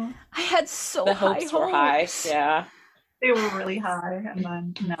 I had the hopes were high. Yeah. They were really high, and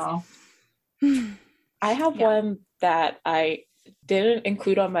then no. I have one that I didn't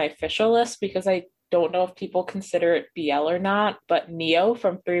include on my official list because I don't know if people consider it BL or not, but Neo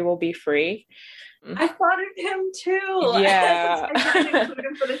from 3 Will Be Free. I thought of him too. Yeah. I didn't include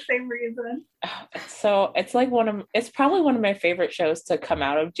him for the same reason. So it's like it's probably one of my favorite shows to come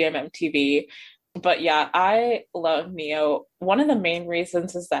out of GMMTV. But yeah, I love Neo. One of the main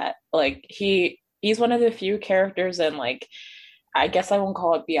reasons is that like he's one of the few characters in, like, I guess I won't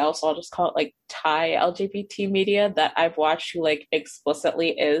call it BL, so I'll just call it like Thai LGBT media that I've watched who like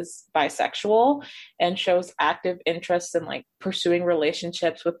explicitly is bisexual and shows active interest in like pursuing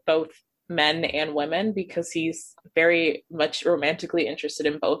relationships with both men and women, because he's very much romantically interested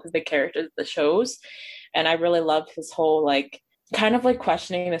in both of the characters of the shows. And I really love his whole like kind of like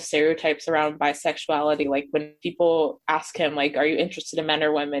questioning the stereotypes around bisexuality. Like when people ask him like, are you interested in men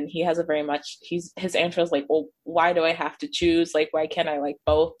or women, he has a very much his answer is like, well, why do I have to choose? Like, why can't I like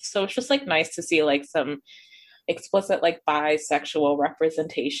both? So it's just like nice to see like some explicit like bisexual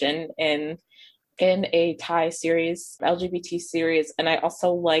representation in a Thai series, LGBT series. And I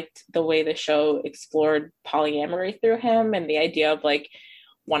also liked the way the show explored polyamory through him and the idea of like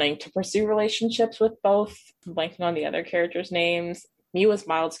wanting to pursue relationships with both, blanking on the other characters' names, Miwa's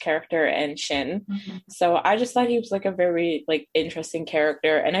Mild's character and Shin. So I just thought he was like a very like interesting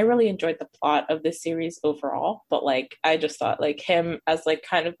character, and I really enjoyed the plot of this series overall. But like I just thought like him as like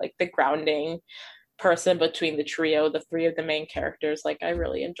kind of like the grounding person between the trio, the three of the main characters, like I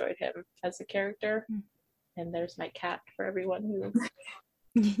really enjoyed him as a character. And there's my cat for everyone who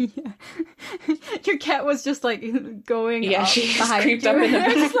yeah. Your cat was just like going yeah, she just creeped you. up in the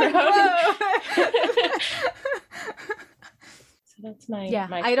background. Like, so that's my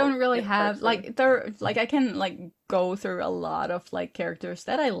I don't really have like there like I can like go through a lot of like characters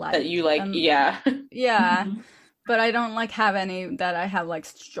that I like that you like. Yeah but I don't like have any that I have like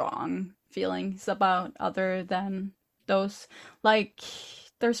strong feelings about other than those. Like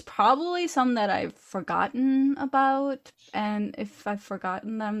there's probably some that I've forgotten about, and if I've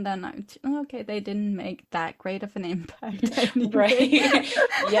forgotten them, then okay, they didn't make that great of an impact anyway. Right.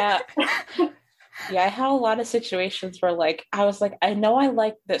 Yeah, I had a lot of situations where like I was like, I know I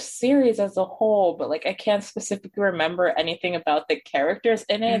like this series as a whole, but like I can't specifically remember anything about the characters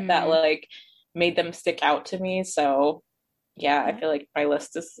in it that like made them stick out to me. So yeah, I feel like my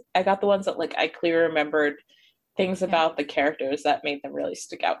list is, I got the ones that like I clearly remembered things about the characters that made them really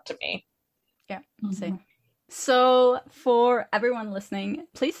stick out to me. Yeah, same. So for everyone listening,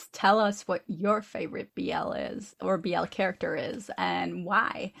 please tell us what your favorite BL is, or BL character is, and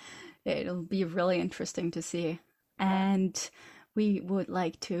why. It'll be really interesting to see. And we would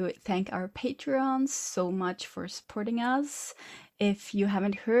like to thank our Patreons so much for supporting us. If you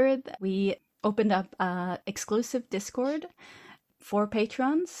haven't heard, we opened up an exclusive Discord for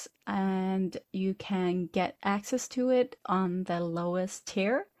patrons, and you can get access to it on the lowest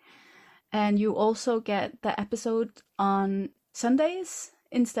tier. And you also get the episode on Sundays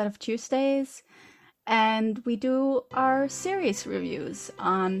instead of Tuesdays. And we do our series reviews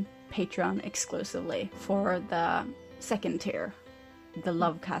on Patreon exclusively for the second tier, the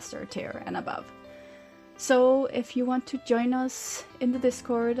Lovecaster tier and above. So if you want to join us in the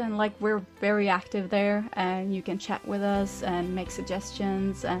Discord, and like we're very active there, and you can chat with us and make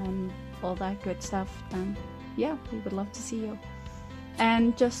suggestions and all that good stuff, then yeah, we would love to see you.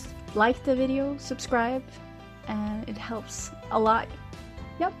 And just like the video, subscribe, and it helps a lot.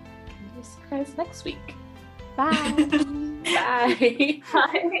 Yep. See you guys next week. Bye. Bye.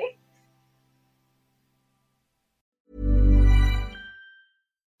 Bye.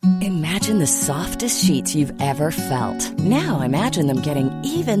 Imagine the softest sheets you've ever felt. Now imagine them getting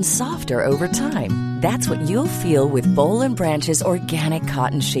even softer over time. That's what you'll feel with Boll & Branch's organic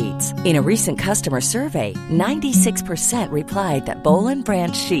cotton sheets. In a recent customer survey, 96% replied that Boll &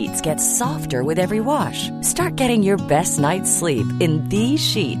 Branch sheets get softer with every wash. Start getting your best night's sleep in these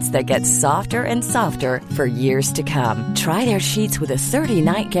sheets that get softer and softer for years to come. Try their sheets with a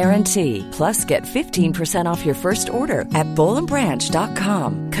 30-night guarantee. Plus, get 15% off your first order at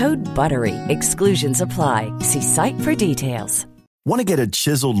bollandbranch.com. Code BUTTERY. Exclusions apply. See site for details. Want to get a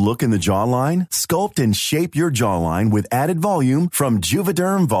chiseled look in the jawline? Sculpt and shape your jawline with added volume from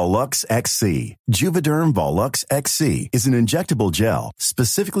Juvederm Volux XC. Juvederm Volux XC is an injectable gel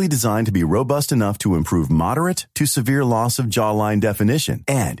specifically designed to be robust enough to improve moderate to severe loss of jawline definition.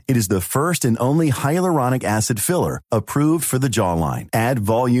 And it is the first and only hyaluronic acid filler approved for the jawline. Add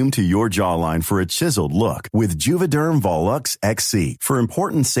volume to your jawline for a chiseled look with Juvederm Volux XC. For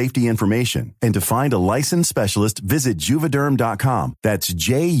important safety information and to find a licensed specialist, visit Juvederm.com. That's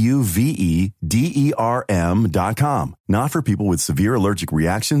Juvederm.com. Not for people with severe allergic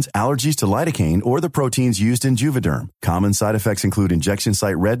reactions, allergies to lidocaine, or the proteins used in Juvederm. Common side effects include injection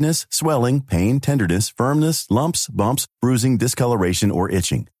site redness, swelling, pain, tenderness, firmness, lumps, bumps, bruising, discoloration, or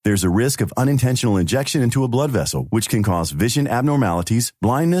itching. There's a risk of unintentional injection into a blood vessel, which can cause vision abnormalities,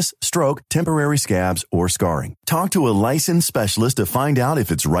 blindness, stroke, temporary scabs, or scarring. Talk to a licensed specialist to find out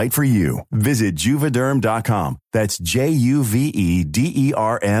if it's right for you. Visit Juvederm.com. That's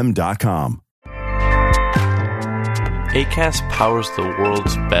Juvederm.com. Acast powers the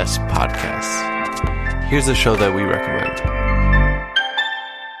world's best podcasts. Here's a show that we recommend.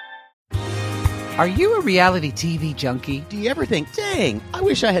 Are you a reality TV junkie? Do you ever think, dang, I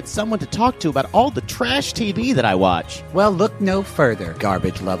wish I had someone to talk to about all the trash TV that I watch? Well, look no further,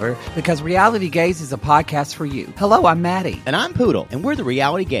 garbage lover, because Reality Gaze is a podcast for you. Hello, I'm Maddie. And I'm Poodle, and we're the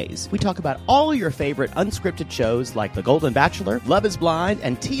Reality Gaze. We talk about all your favorite unscripted shows like The Golden Bachelor, Love is Blind,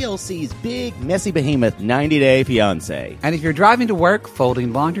 and TLC's big, messy behemoth, 90 Day Fiancé. And if you're driving to work,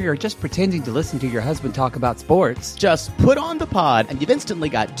 folding laundry, or just pretending to listen to your husband talk about sports, just put on the pod, and you've instantly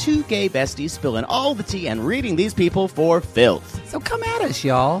got two gay besties spilling all the tea and reading these people for filth. So come at us,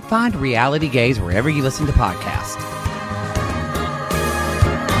 y'all. Find Reality Gaze wherever you listen to podcasts.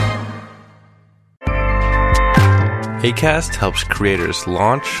 Acast helps creators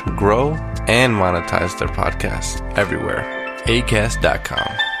launch, grow, and monetize their podcasts everywhere.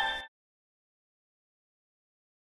 Acast.com.